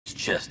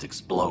chest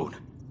explode.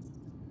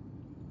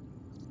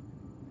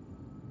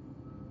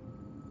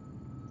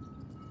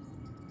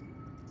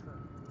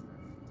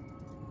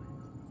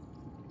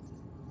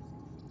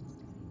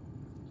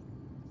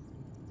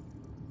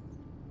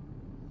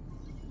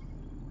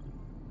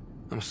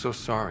 I'm so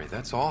sorry,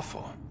 that's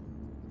awful.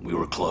 We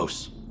were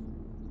close.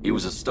 He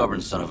was a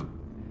stubborn son of a...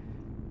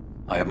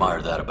 I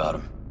admired that about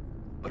him.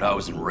 But I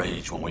was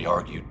enraged when we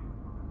argued.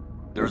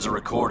 There's a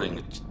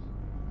recording.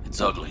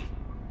 It's ugly.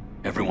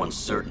 Everyone's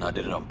certain I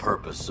did it on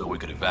purpose so we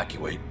could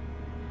evacuate.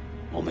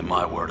 Only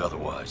my word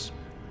otherwise.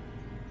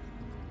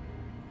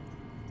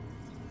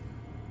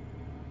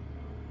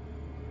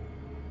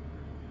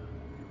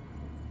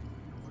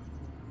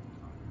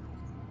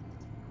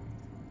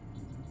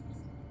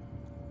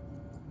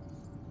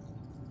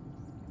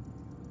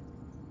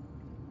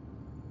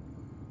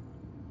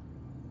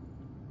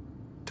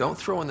 Don't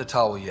throw in the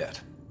towel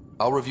yet.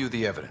 I'll review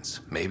the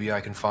evidence. Maybe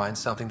I can find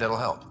something that'll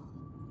help.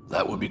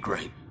 That would be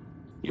great.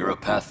 You're a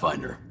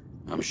Pathfinder.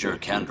 I'm sure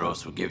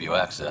Kandros would give you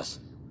access.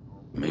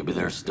 Maybe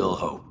there's still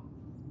hope.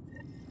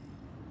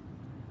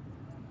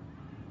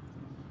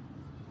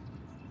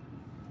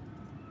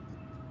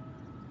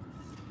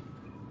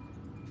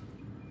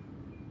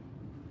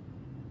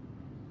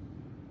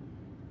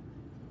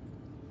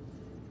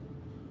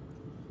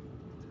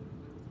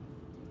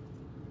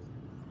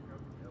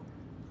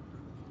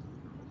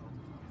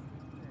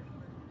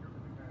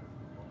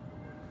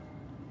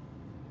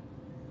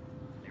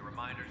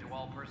 Reminder to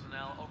all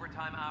personnel,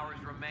 overtime hours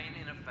remain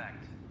in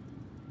effect.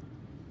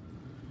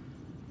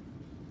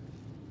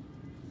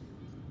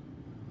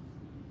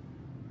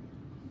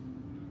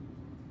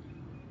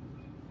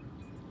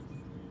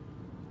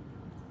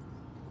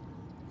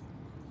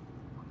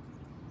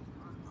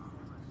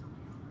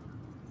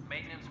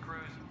 Maintenance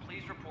crews,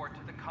 please report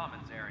to the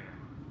commons area.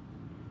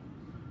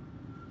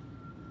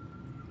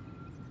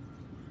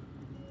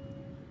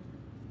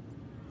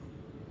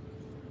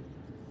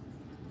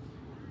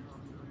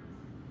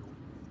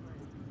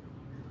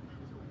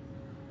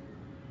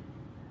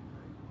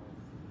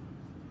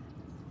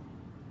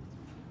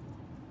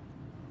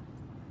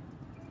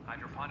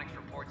 Hydroponics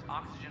reports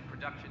oxygen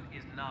production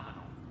is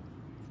nominal.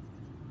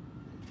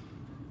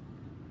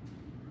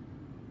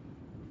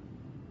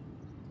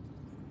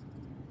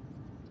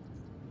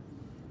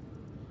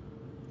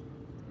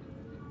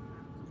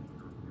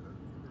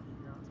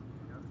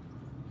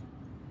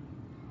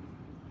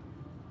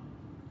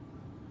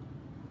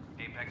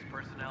 Apex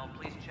personnel,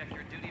 please check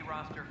your duty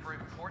roster for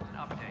important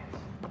updates.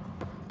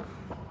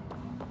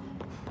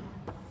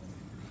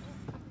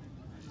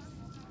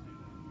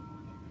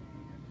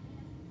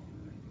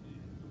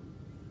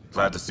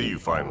 Glad to see you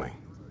finally.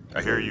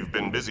 I hear you've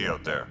been busy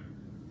out there.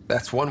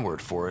 That's one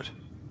word for it.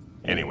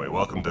 Anyway,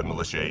 welcome to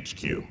Militia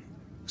HQ.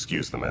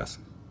 Excuse the mess.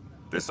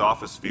 This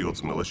office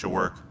fields militia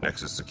work,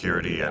 Nexus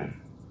security, and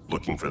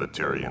looking for the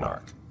Turian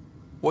Ark.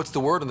 What's the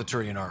word on the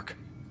Turian Ark?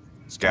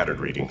 Scattered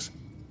readings.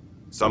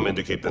 Some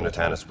indicate the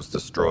Natanus was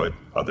destroyed,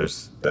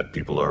 others that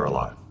people are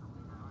alive.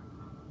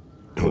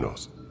 Who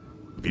knows?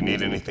 If you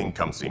need anything,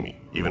 come see me,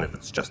 even if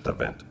it's just a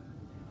vent.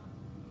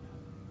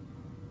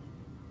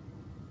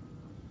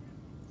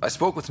 I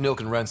spoke with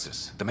Nilken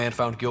Rensis, the man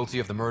found guilty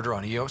of the murder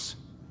on Eos.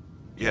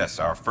 Yes,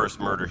 our first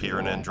murder here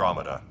in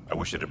Andromeda. I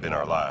wish it had been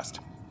our last.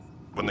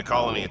 When the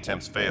colony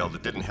attempts failed,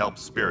 it didn't help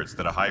spirits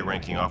that a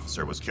high-ranking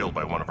officer was killed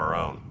by one of our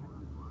own.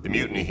 The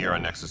mutiny here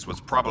on Nexus was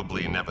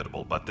probably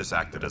inevitable, but this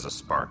acted as a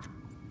spark.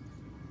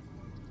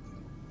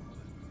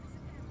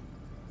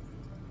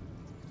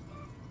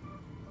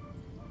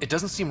 It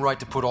doesn't seem right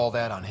to put all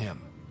that on him.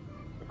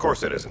 Of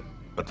course it isn't,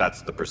 but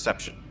that's the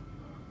perception.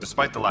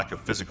 Despite the lack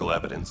of physical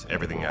evidence,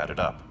 everything added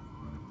up.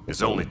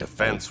 His only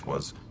defense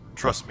was,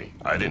 trust me,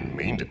 I didn't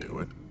mean to do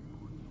it.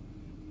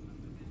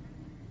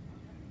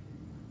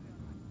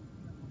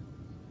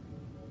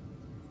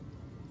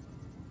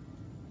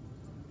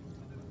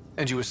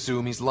 And you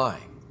assume he's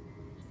lying?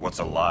 What's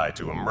a lie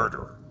to a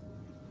murderer?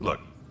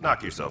 Look,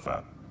 knock yourself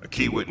out. A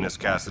key witness,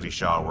 Cassidy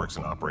Shaw, works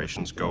in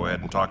operations. Go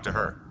ahead and talk to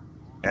her.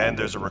 And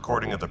there's a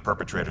recording of the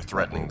perpetrator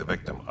threatening the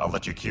victim. I'll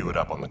let you cue it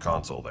up on the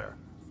console there.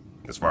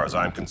 As far as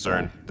I'm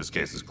concerned, this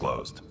case is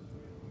closed.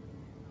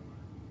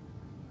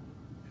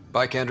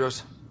 Bye,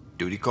 Kandros.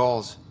 Duty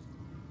calls.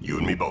 You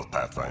and me both,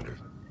 Pathfinder.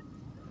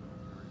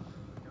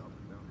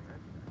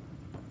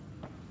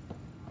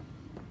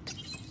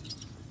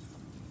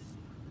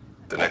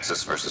 The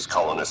Nexus versus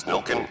Colonist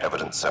Nilken,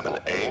 Evidence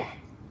 7A.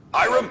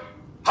 Hiram!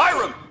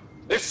 Hiram!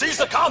 They've seized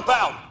the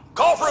compound!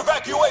 Call for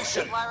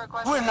evacuation!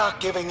 We're not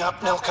giving up,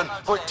 Nilken.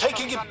 We're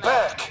taking it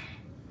back.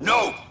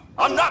 No!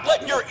 I'm not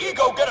letting your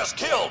ego get us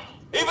killed!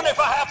 Even if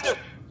I have to...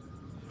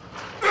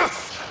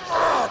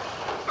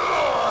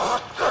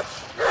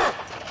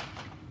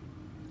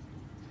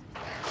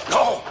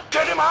 No!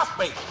 Get him off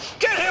me!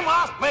 Get him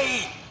off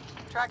me!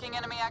 Tracking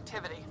enemy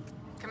activity.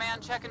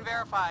 Command, check and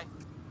verify.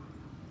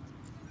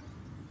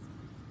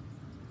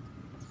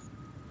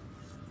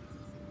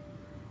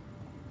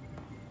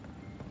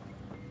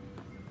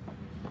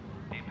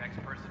 Apex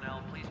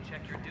personnel, please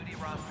check your duty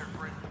roster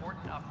for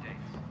important updates.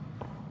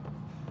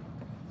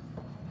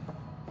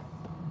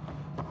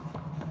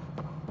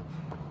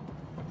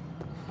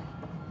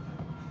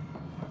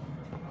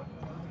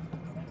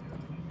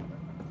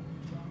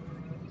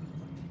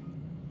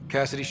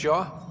 Cassidy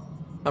Shaw?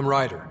 I'm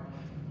Ryder.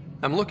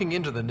 I'm looking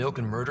into the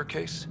Nilken murder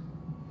case.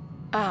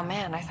 Oh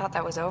man, I thought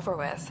that was over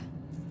with.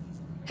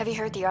 Have you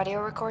heard the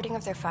audio recording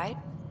of their fight?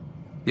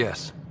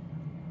 Yes.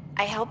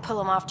 I helped pull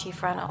him off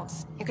Chief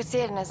Reynolds. You could see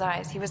it in his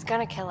eyes. He was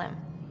gonna kill him.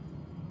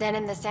 Then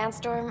in the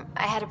sandstorm,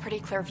 I had a pretty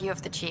clear view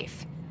of the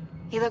Chief.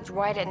 He looked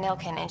right at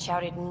Nilken and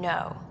shouted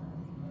no.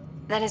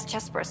 Then his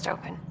chest burst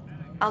open.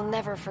 I'll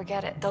never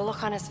forget it. The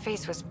look on his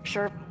face was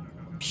pure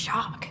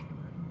shock.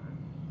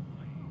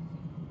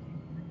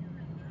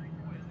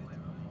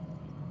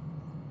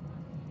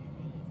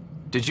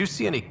 Did you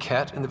see any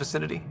cat in the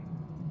vicinity?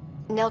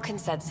 Nilken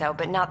said so,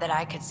 but not that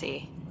I could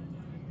see.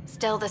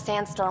 Still, the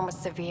sandstorm was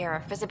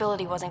severe.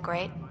 Visibility wasn't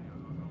great.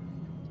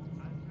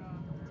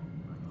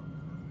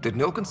 Did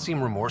Nilken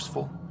seem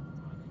remorseful?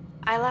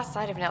 I lost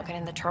sight of Nilken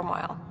in the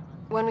turmoil.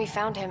 When we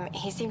found him,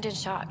 he seemed in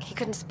shock. He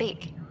couldn't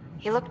speak.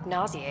 He looked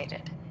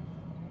nauseated.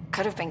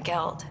 Could have been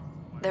guilt.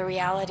 The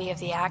reality of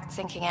the act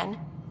sinking in.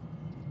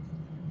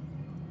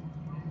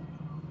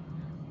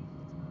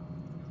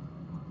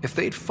 If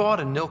they'd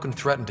fought and Nilken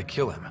threatened to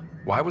kill him,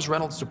 why was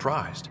Reynolds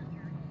surprised?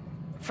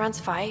 Fronts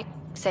fight,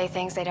 say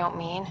things they don't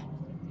mean,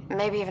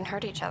 maybe even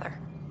hurt each other.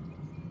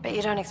 But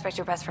you don't expect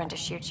your best friend to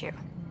shoot you.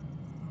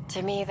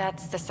 To me,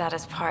 that's the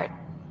saddest part.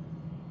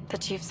 The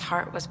Chief's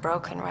heart was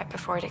broken right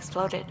before it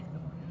exploded.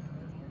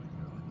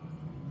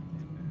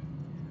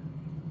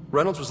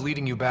 Reynolds was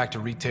leading you back to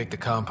retake the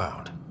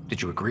compound.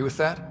 Did you agree with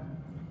that?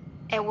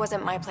 It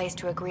wasn't my place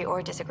to agree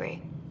or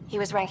disagree. He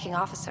was ranking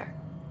officer.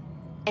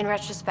 In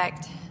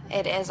retrospect,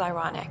 it is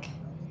ironic.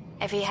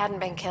 If he hadn't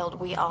been killed,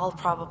 we all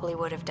probably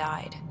would have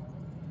died.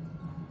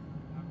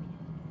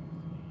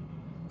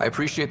 I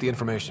appreciate the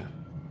information.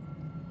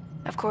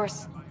 Of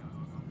course.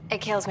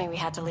 It kills me we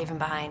had to leave him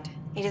behind.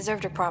 He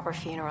deserved a proper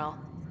funeral.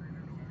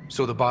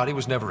 So the body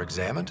was never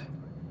examined?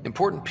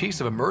 Important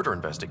piece of a murder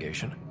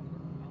investigation.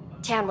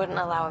 Tian wouldn't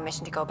allow a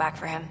mission to go back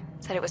for him.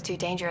 Said it was too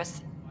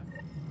dangerous.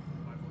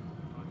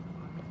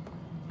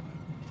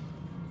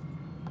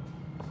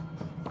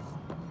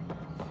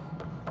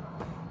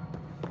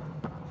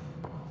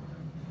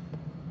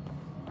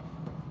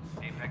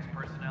 Apex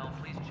personnel,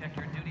 please check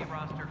your duty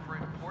roster for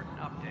important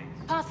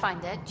updates.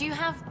 Pathfinder, do you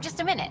have just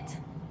a minute?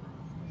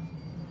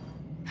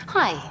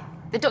 Hi.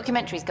 The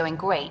documentary's going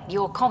great.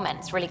 Your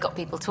comments really got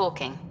people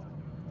talking.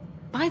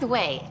 By the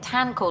way,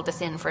 Tan called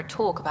us in for a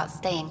talk about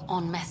staying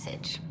on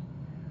message.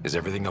 Is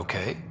everything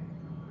okay?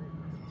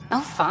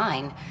 Oh,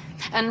 fine.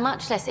 And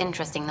much less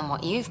interesting than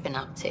what you've been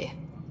up to.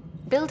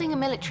 Building a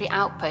military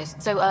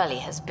outpost so early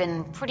has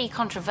been pretty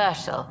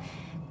controversial.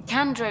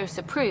 Kandros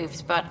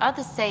approves, but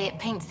others say it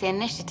paints the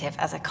initiative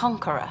as a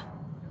conqueror.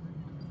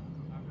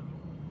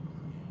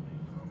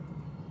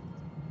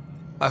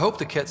 I hope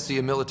the Kett see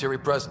a military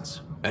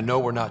presence, and know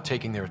we're not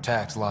taking their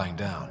attacks lying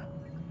down.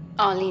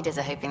 Our leaders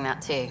are hoping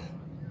that too.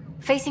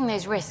 Facing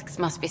those risks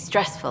must be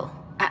stressful.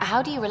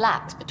 How do you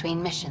relax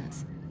between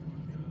missions?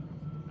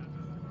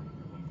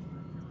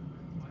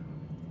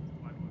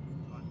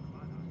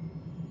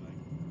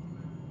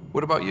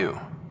 What about you?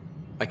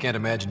 I can't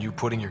imagine you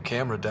putting your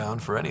camera down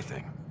for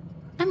anything.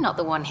 I'm not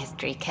the one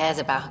history cares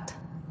about.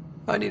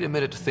 I need a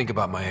minute to think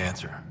about my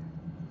answer.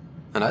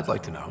 And I'd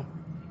like to know.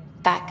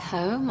 Back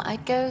home,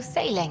 I'd go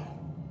sailing.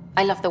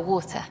 I love the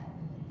water.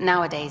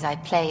 Nowadays, I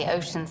play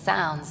ocean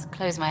sounds,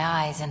 close my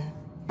eyes, and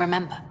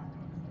remember.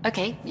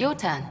 Okay, your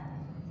turn.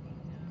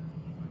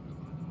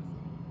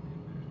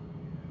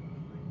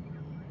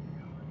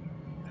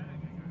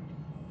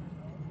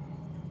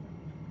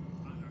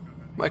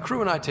 My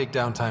crew and I take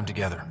downtime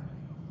together.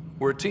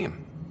 We're a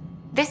team.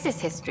 This is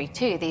history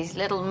too, these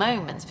little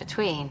moments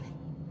between.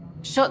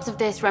 Shots of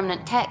this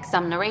remnant tech,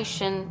 some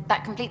narration,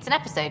 that completes an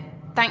episode.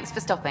 Thanks for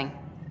stopping.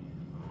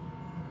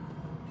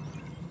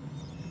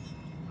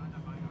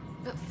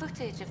 But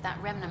footage of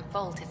that remnant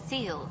vault is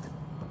sealed.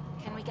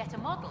 Can we get a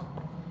model?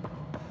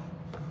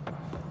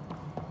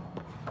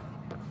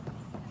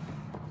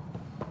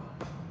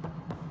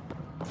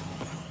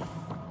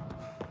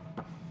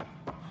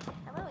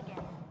 Hello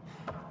again.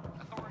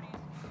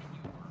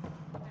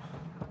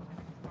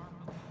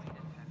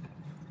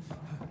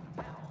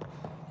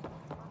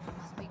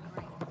 Must be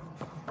great.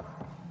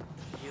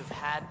 You've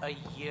had a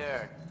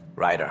year.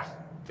 Ryder,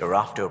 you're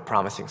off to a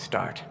promising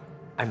start.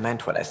 I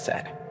meant what I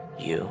said.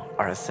 You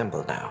are a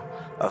symbol now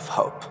of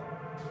hope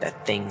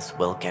that things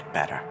will get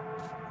better.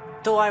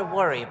 Though I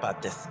worry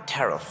about this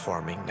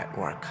terraforming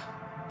network.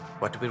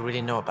 What do we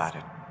really know about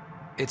it?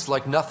 It's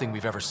like nothing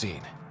we've ever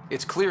seen.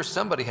 It's clear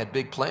somebody had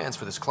big plans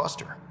for this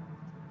cluster.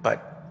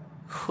 But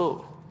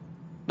who?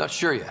 Not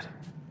sure yet,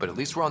 but at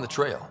least we're on the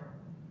trail.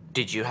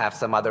 Did you have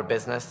some other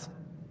business?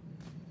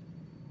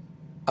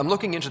 I'm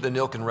looking into the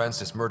Nilken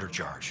Rensis murder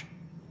charge.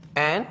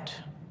 And?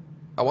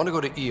 I want to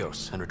go to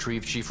EOS and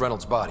retrieve Chief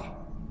Reynolds' body.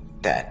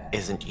 That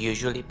isn't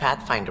usually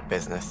Pathfinder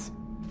business.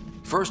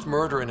 First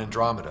murder in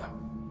Andromeda,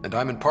 and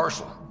I'm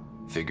impartial.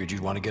 Figured you'd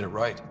want to get it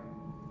right.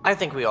 I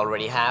think we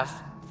already have.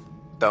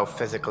 Though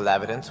physical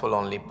evidence will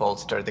only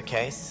bolster the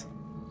case.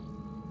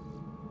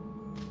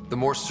 The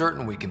more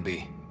certain we can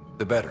be,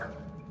 the better.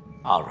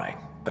 All right,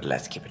 but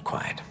let's keep it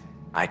quiet.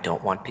 I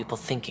don't want people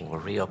thinking we're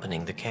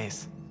reopening the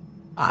case.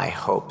 I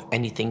hope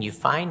anything you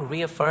find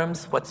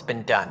reaffirms what's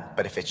been done,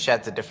 but if it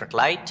sheds a different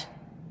light,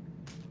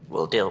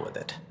 we'll deal with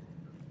it.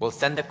 We'll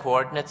send the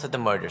coordinates of the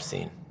murder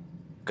scene.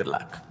 Good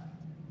luck.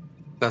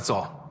 That's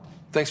all.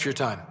 Thanks for your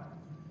time.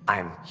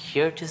 I'm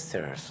here to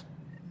serve.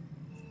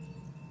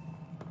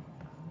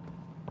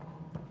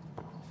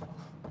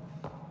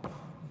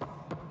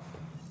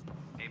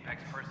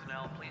 Apex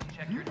personnel, please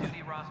check your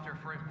duty roster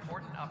for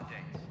important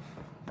updates.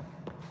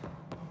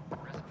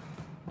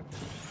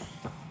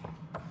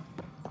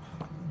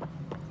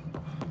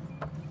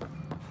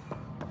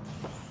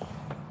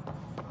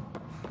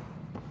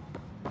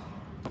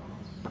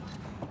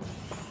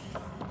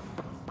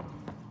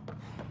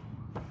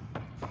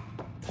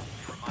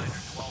 Reminder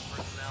to all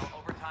personnel,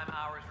 overtime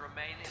hours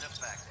remain in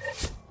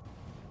effect.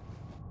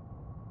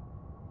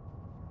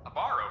 A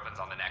bar opens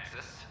on the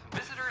Nexus.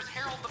 Visitors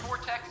herald the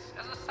vortex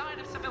as a sign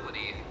of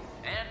civility,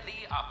 and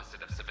the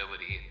opposite of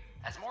civility,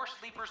 as more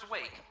sleepers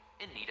wake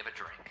in need of a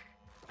drink.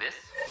 This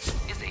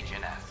is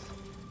HNS.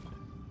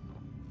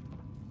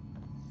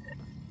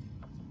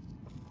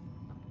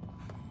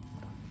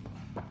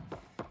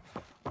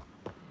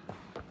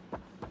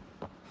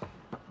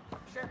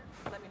 Sure.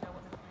 Let me know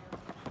when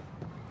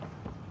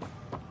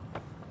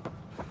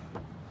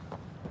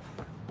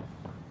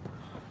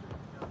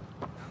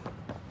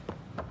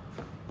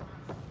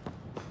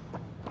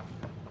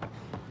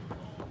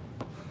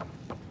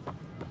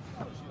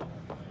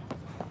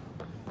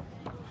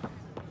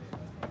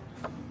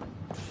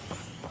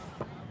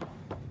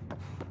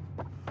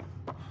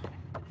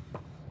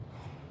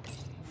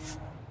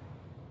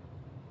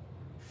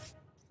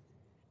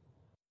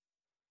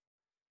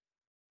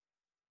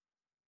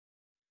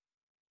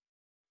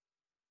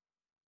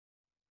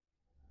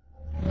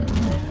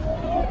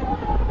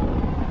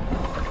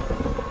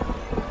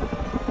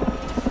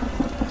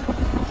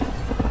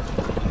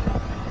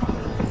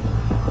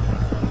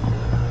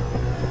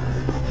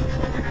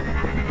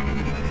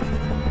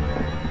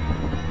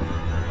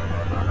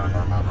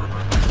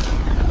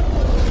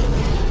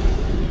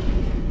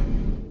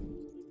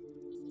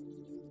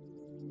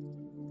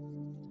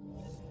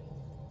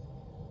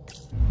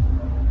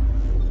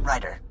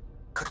Ryder,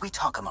 could we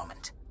talk a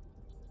moment?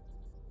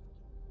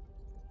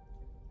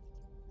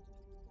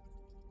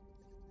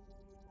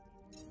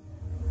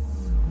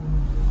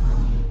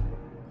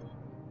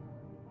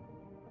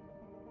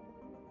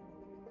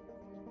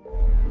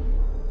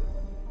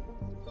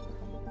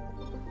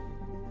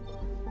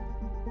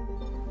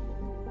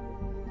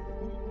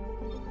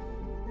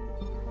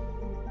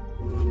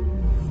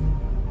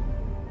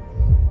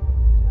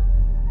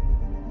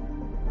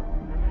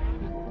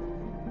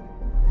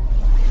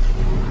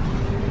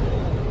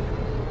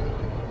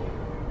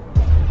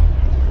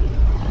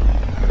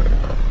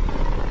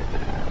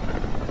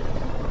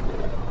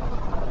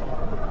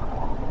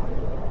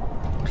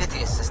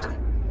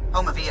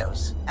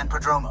 And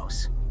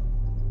Prodromos.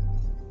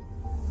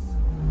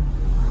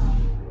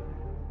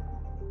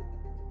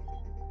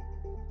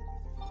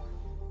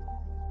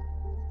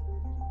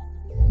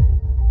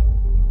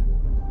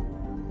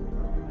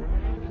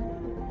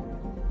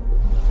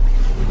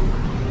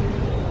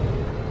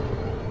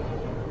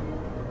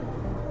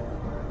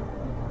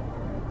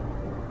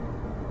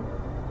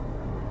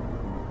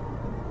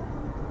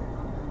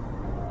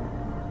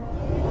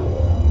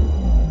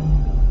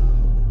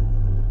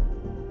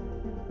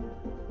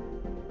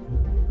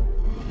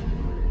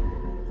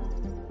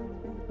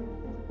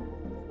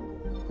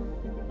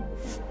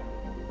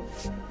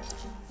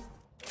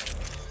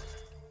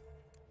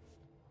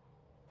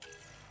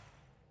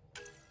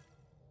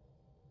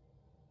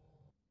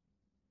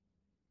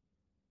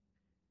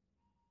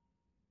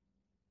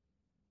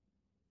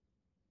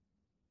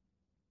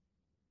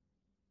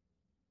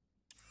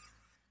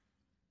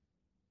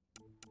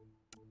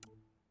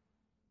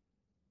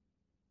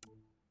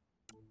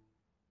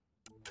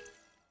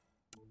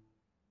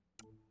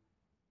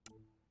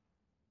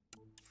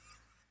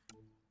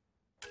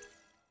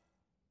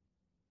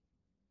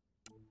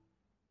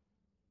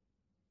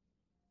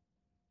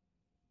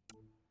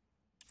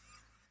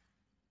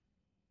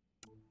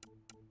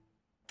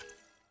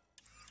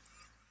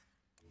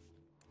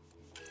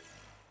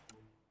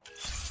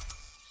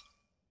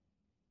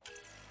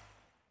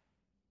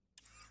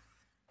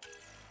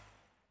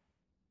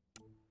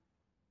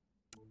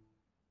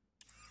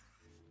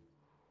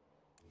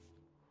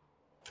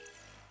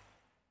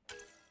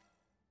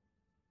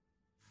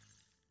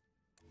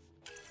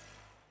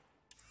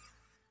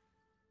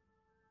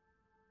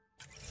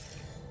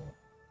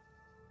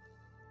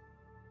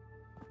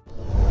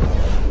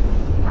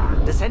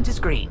 Descent is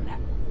green.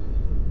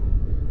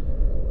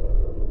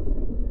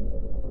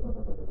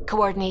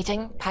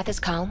 Coordinating. Path is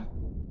calm.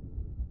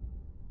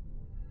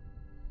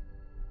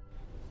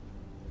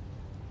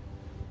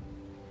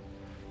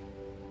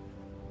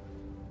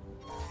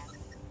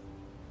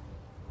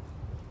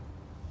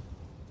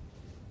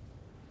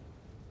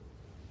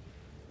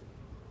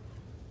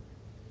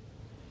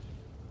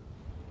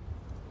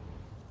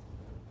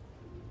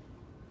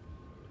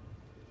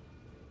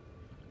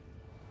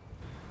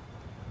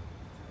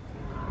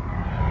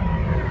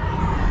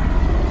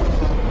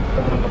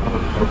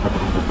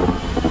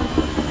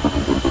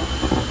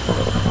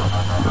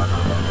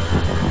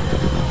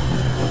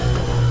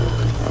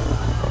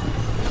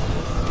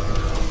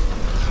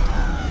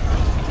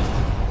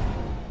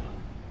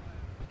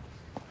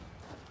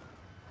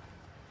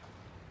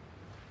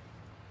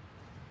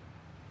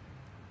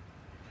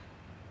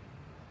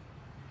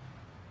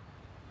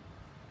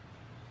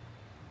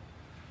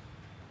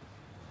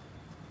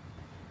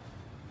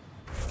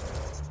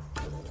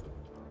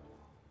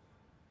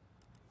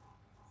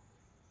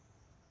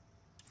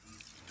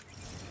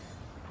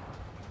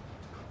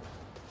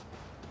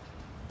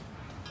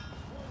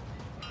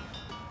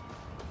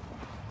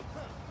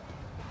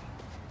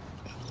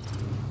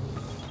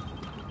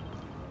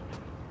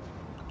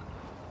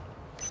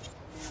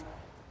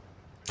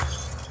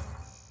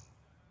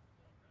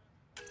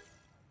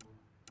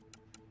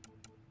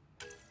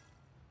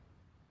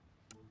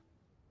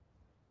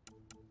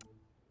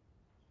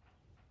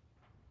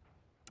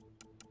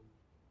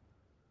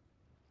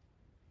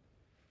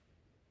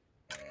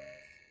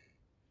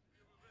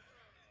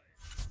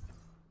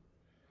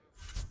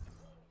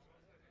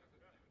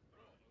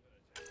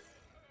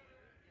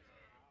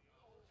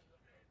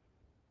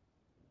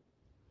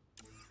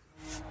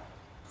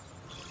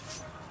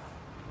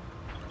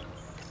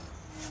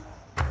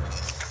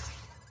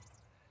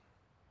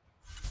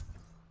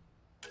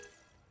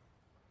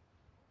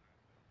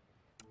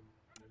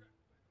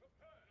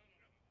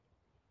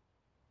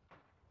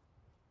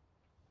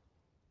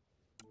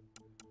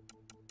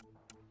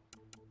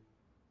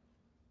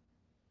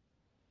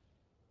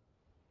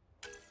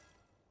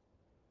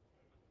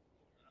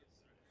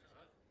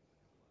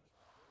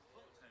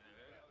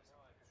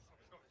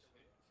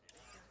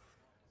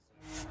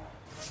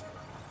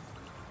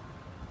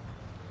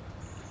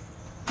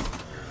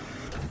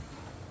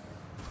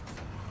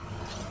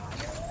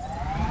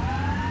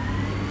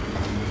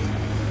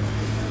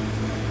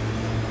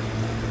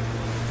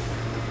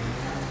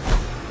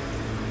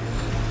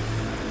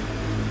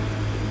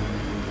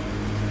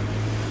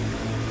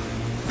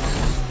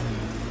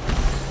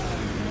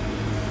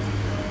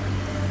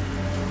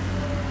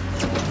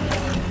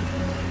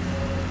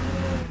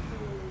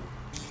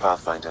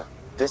 Pathfinder,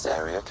 this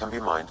area can be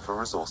mined for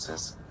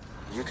resources.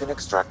 You can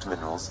extract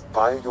minerals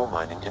via your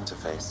mining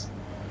interface.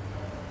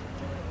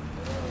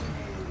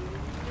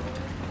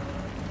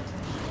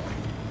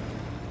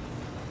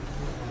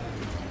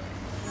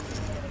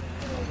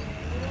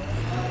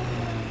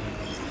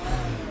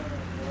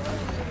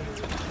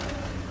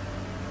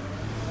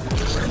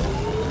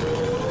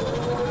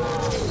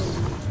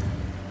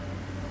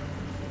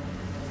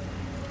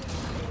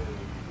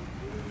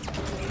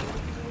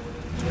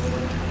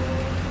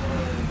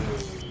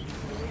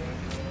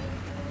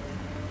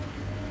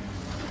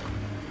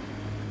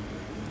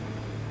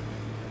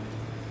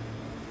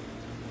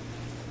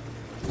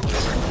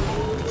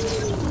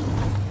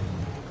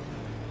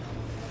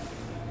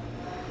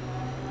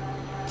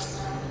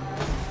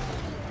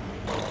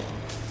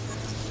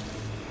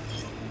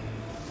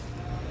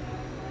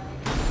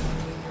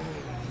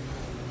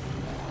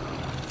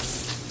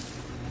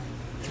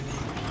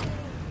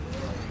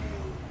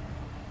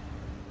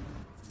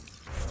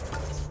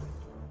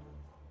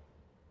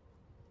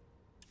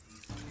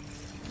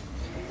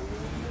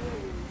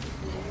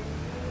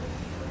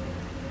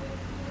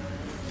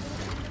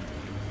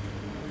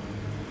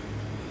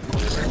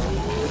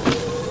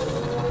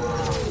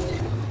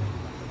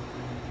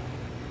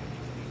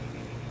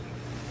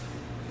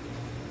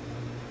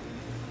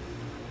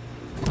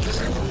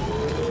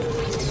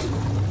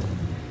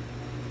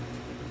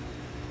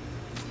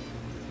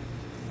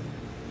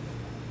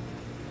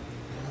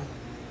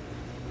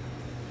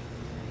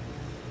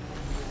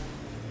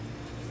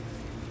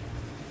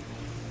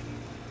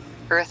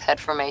 Earth had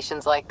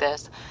formations like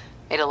this.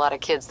 Made a lot of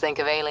kids think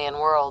of alien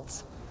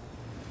worlds.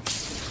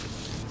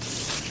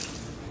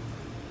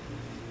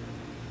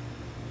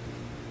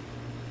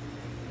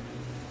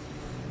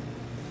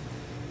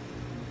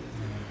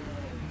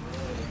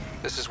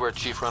 This is where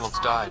Chief Reynolds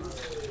died.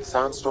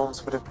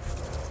 Sandstorms would have...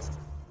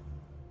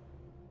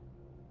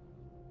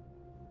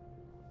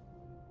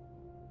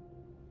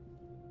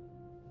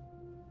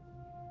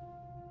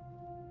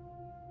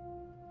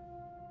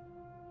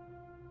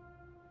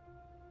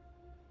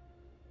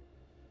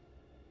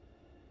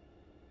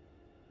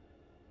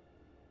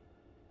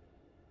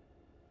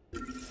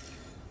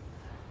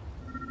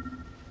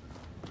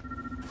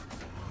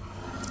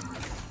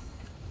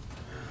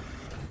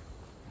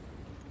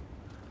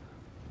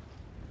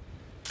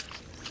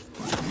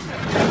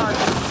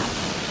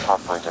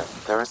 Pathfinder,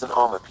 there is an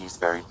armor piece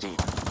buried deep.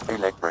 A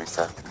leg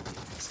bracer.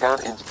 Scan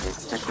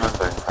indicates tissue and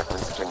bone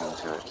fragments clinging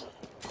to it.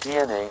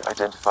 DNA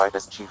identified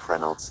as Chief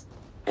Reynolds.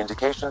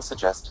 Indications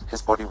suggest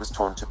his body was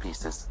torn to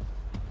pieces.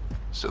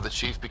 So the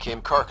Chief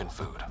became Karkin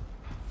food.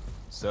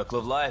 Circle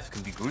of life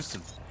can be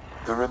gruesome.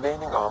 The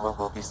remaining armor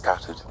will be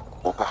scattered,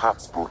 or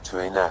perhaps brought to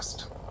a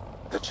nest.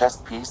 The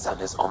chest piece and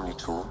his Omni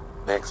tool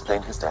may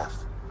explain his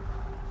death.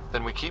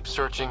 Then we keep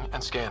searching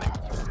and scanning.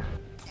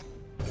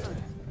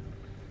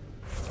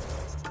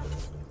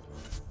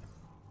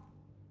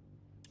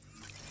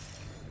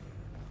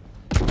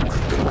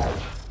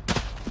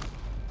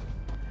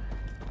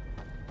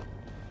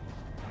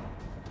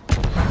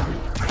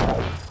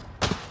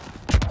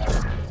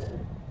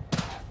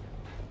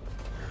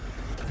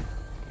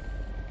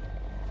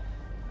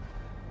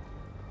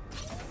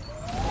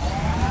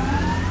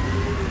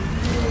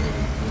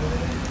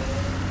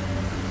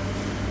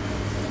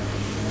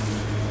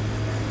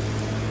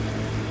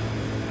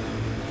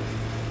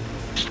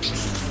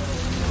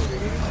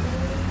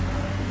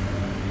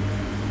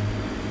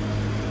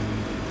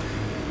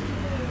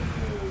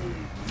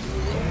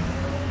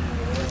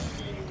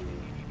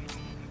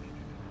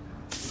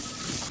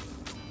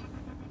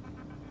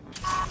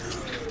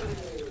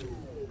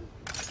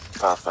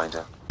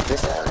 Pathfinder,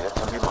 this area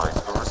can be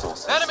mined for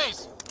resources.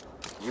 Enemies!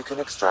 You can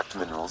extract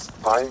minerals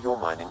via your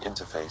mining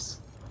interface.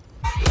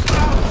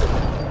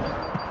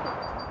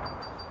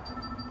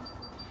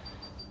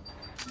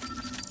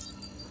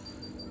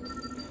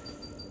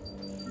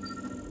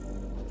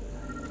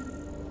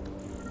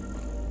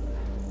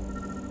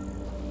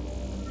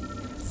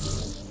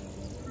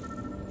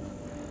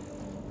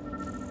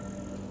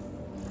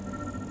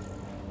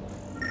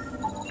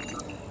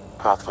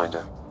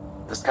 Pathfinder,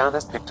 the scan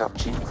has picked up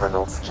Chief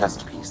Reynolds'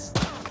 chest piece,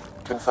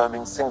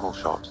 confirming single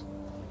shot.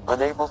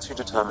 Unable to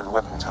determine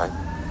weapon type,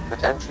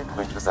 but entry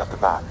point was at the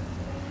back.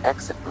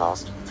 Exit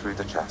blast through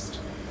the chest.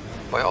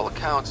 By all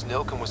accounts,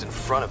 Nilken was in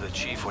front of the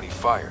Chief when he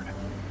fired.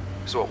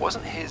 So it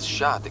wasn't his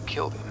shot that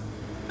killed him.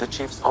 The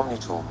Chief's Omni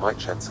tool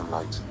might shed some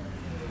light.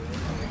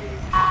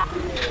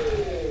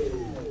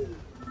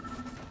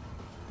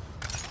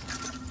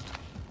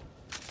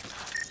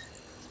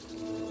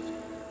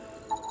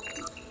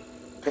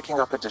 Picking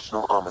up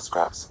additional armor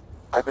scraps.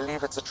 I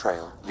believe it's a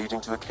trail leading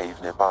to a cave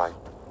nearby.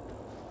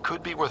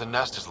 Could be where the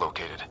nest is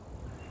located.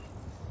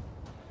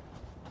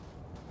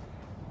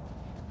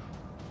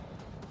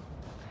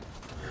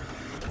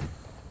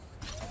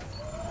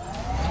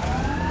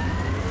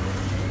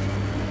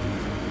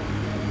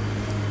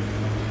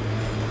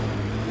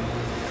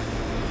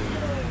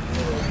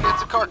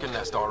 It's a Karkin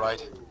nest, all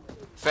right.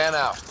 Fan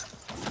out.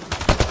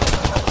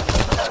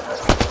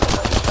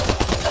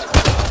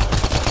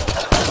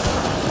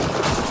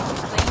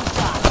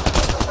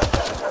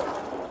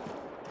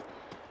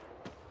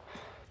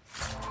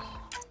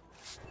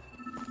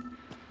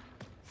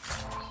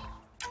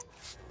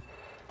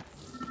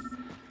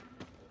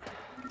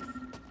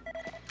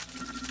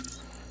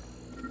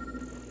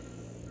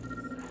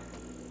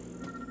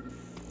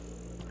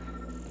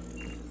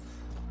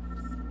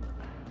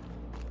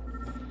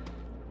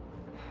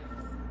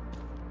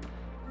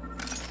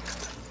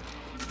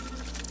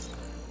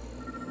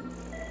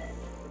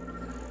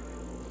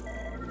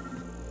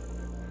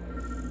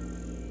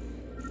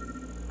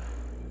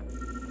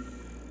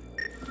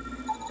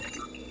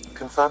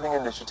 Confirming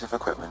initiative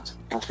equipment,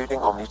 including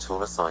Omni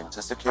tool assigned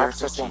to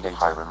security chief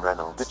Hiram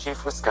Reynolds. The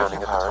chief was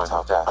scanning at the time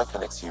of death. I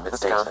can assume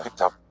its data. The scan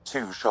picked up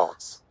 2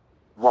 shots.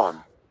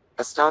 One,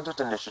 a standard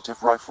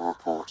initiative rifle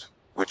report,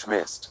 which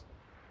missed.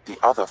 The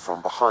other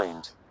from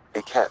behind,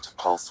 a Ket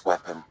pulse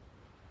weapon.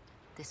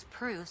 This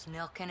proves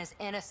Nilkin is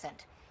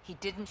innocent. He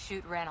didn't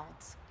shoot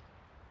Reynolds.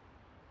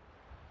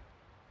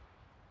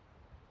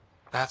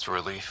 That's a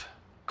relief.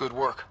 Good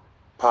work.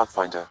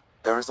 Pathfinder,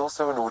 there is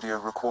also an audio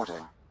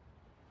recording.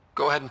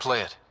 Go ahead and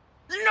play it.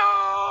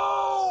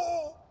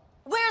 No!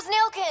 Where's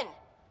Nilkin?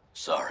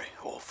 Sorry,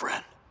 old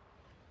friend.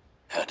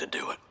 Had to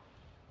do it.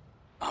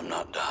 I'm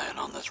not dying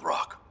on this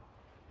rock.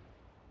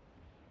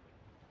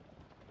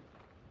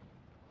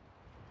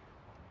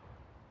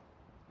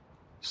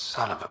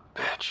 Son of a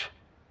bitch.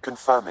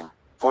 Confirming.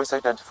 Voice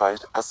identified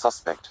as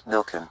suspect,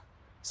 Nilkin.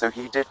 So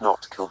he did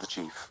not kill the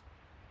chief.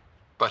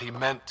 But he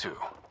meant to.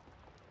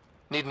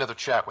 Need another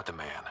chat with the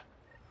man.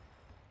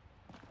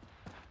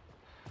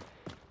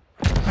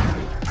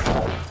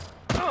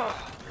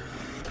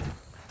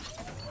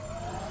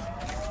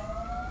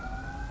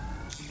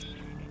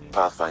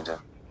 Pathfinder,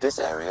 this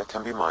area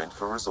can be mined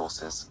for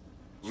resources.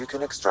 You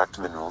can extract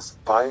minerals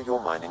via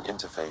your mining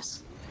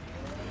interface.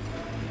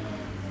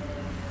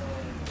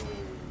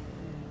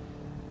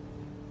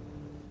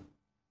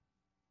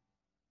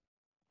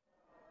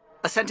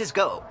 Ascent is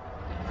go.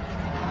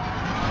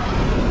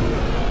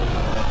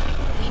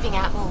 Leaving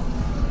Atmo.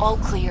 All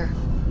clear.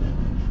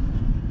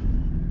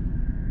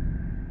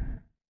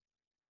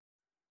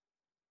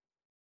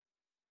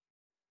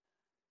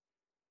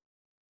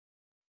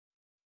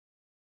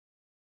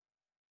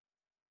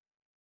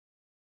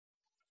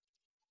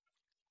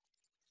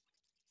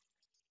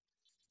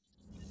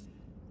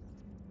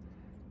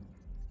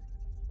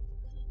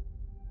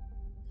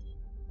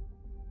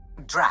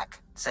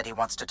 Drac said he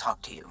wants to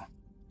talk to you.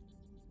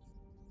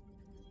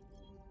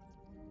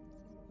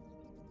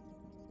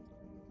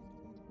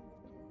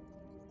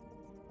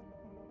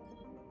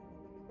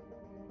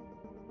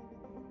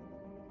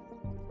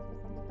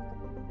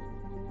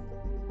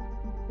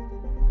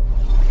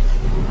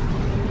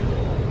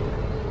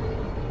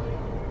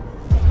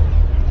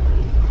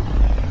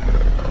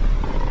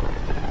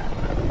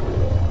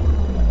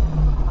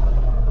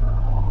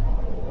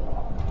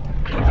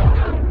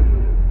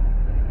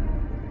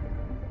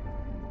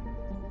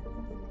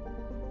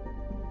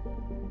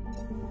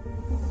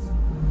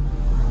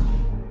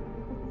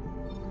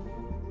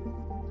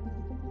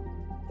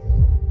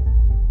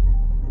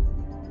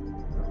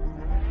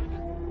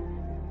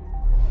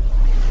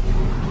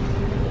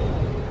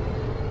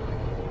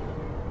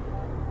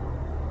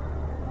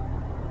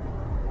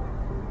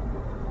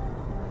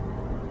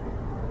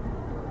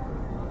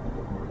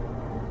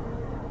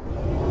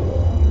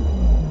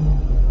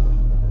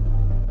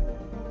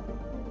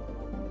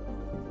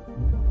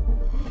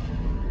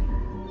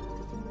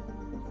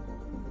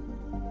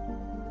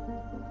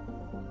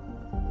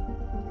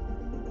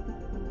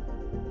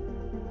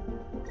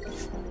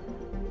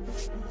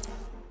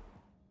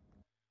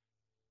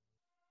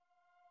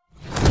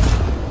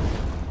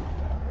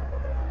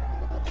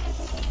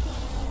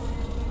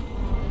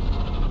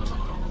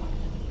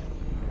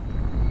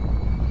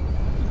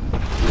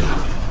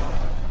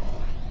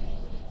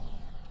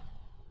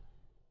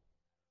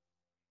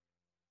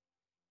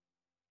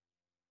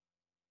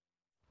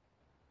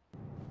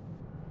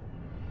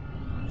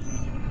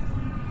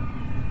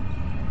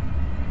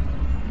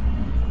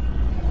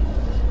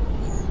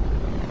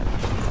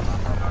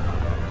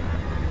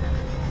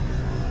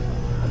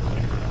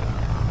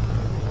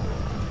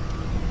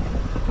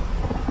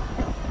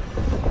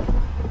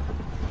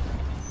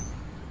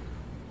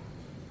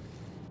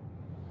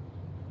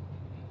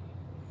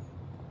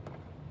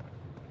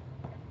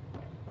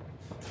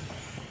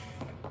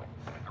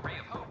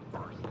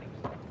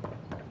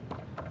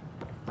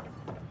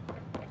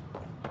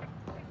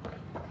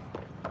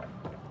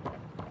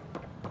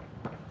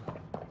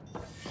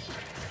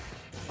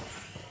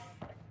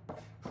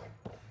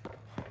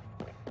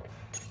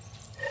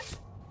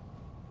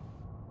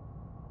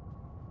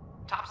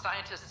 Top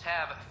scientists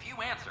have few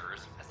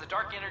answers, as the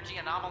dark energy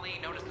anomaly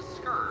known as the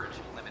Scourge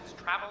limits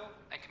travel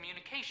and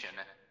communication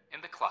in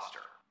the cluster.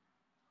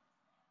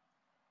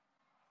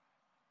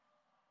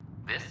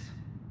 This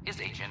is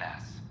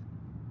HNS.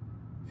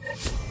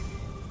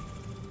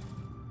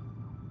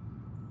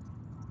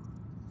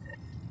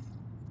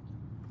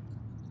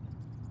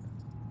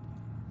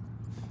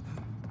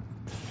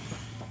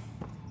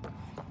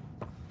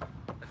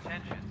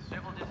 Attention,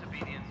 civil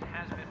disobedience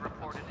has been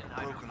reported in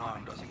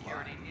hydroponics.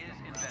 Security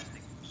is investigating.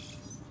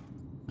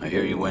 I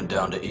hear you went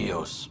down to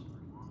EOS.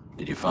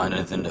 Did you find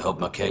anything to help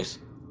my case?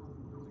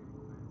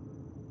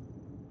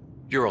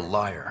 You're a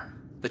liar.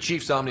 The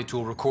Chief's Omni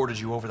tool recorded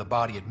you over the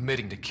body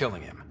admitting to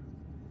killing him.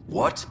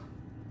 What?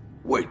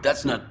 Wait,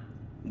 that's not...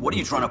 What are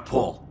you trying to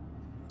pull?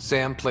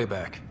 Sam,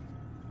 playback.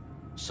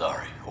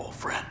 Sorry, old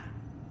friend.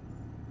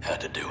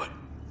 Had to do it.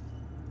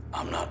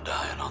 I'm not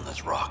dying on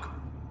this rock.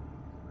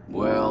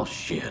 Well,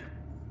 shit.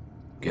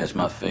 Guess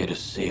my fate is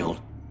sealed.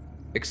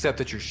 Except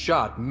that your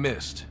shot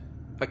missed.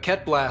 A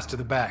Ket blast to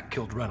the back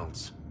killed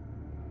Reynolds.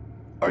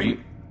 Are you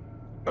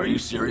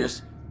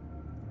serious?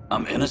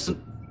 I'm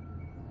innocent?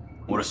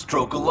 What a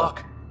stroke of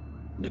luck.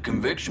 The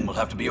conviction will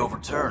have to be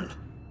overturned.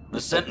 The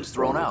sentence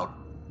thrown out.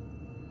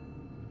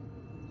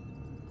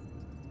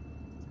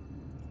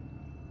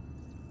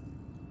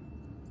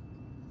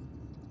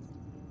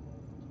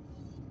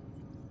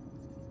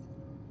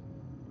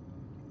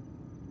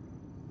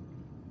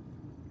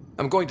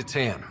 I'm going to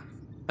Tan,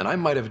 and I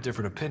might have a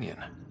different opinion.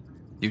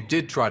 You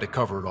did try to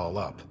cover it all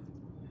up.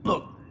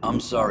 Look, I'm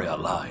sorry I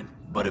lied,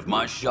 but if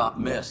my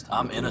shot missed,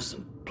 I'm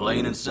innocent.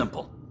 Plain and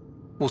simple.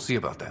 We'll see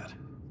about that.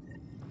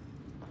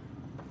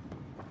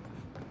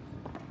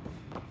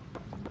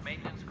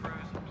 Maintenance crews,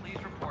 please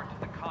report to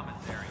the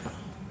commons area.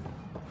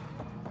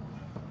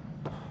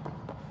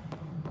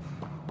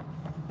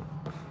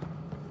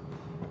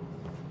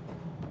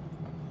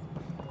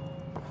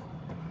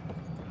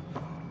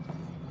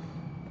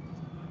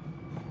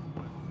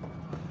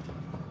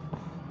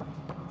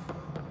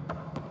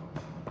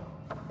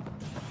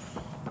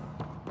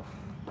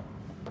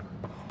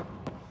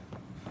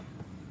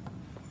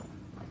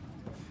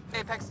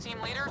 Apex team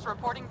leaders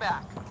reporting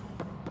back.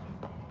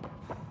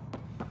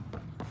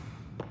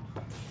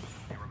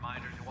 A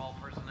reminder to all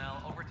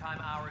personnel,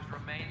 overtime hours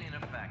remain in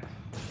effect.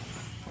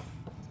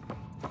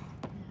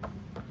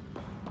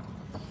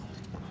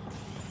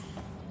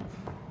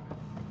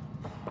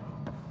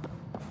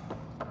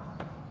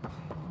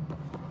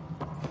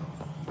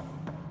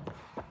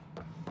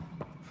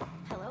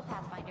 Hello,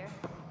 Pathfinder.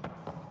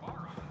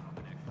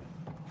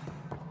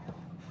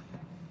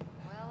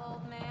 Well,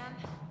 old man,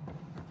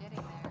 we're getting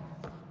there.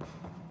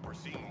 We're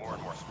seeing more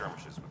and more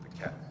skirmishes with the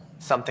Ket.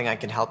 Something I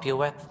can help you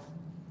with?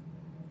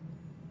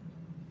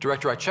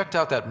 Director, I checked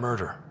out that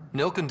murder.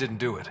 Nilken didn't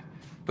do it,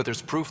 but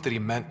there's proof that he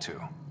meant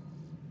to.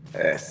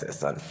 This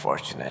is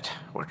unfortunate.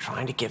 We're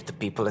trying to give the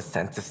people a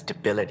sense of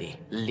stability,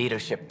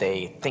 leadership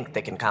they think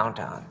they can count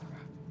on.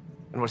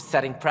 And we're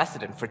setting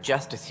precedent for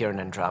justice here in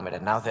Andromeda.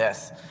 Now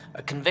this,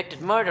 a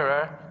convicted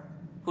murderer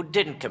who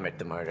didn't commit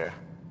the murder.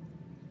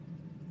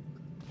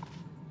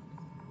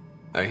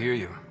 I hear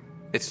you.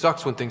 It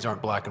sucks when things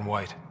aren't black and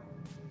white.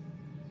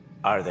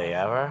 Are they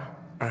ever?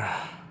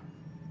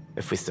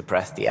 If we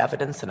suppress the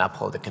evidence and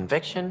uphold the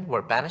conviction,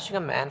 we're banishing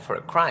a man for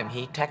a crime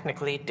he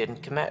technically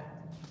didn't commit.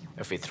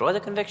 If we throw the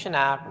conviction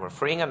out, we're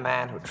freeing a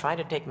man who tried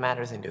to take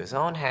matters into his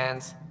own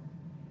hands,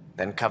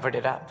 then covered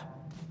it up.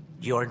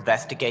 Your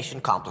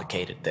investigation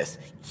complicated this.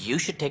 You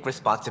should take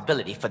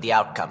responsibility for the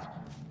outcome.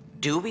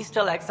 Do we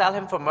still exile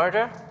him for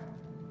murder?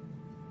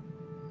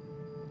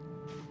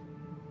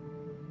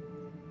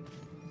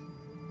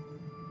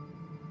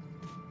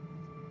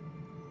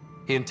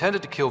 He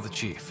intended to kill the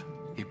chief.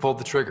 He pulled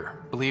the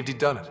trigger, believed he'd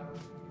done it.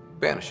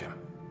 Banish him.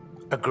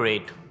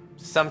 Agreed.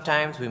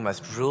 Sometimes we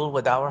must rule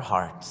with our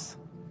hearts.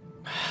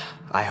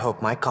 I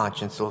hope my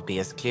conscience will be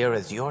as clear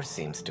as yours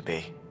seems to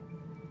be.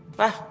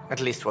 Well,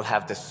 at least we'll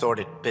have this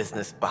sordid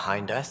business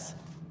behind us.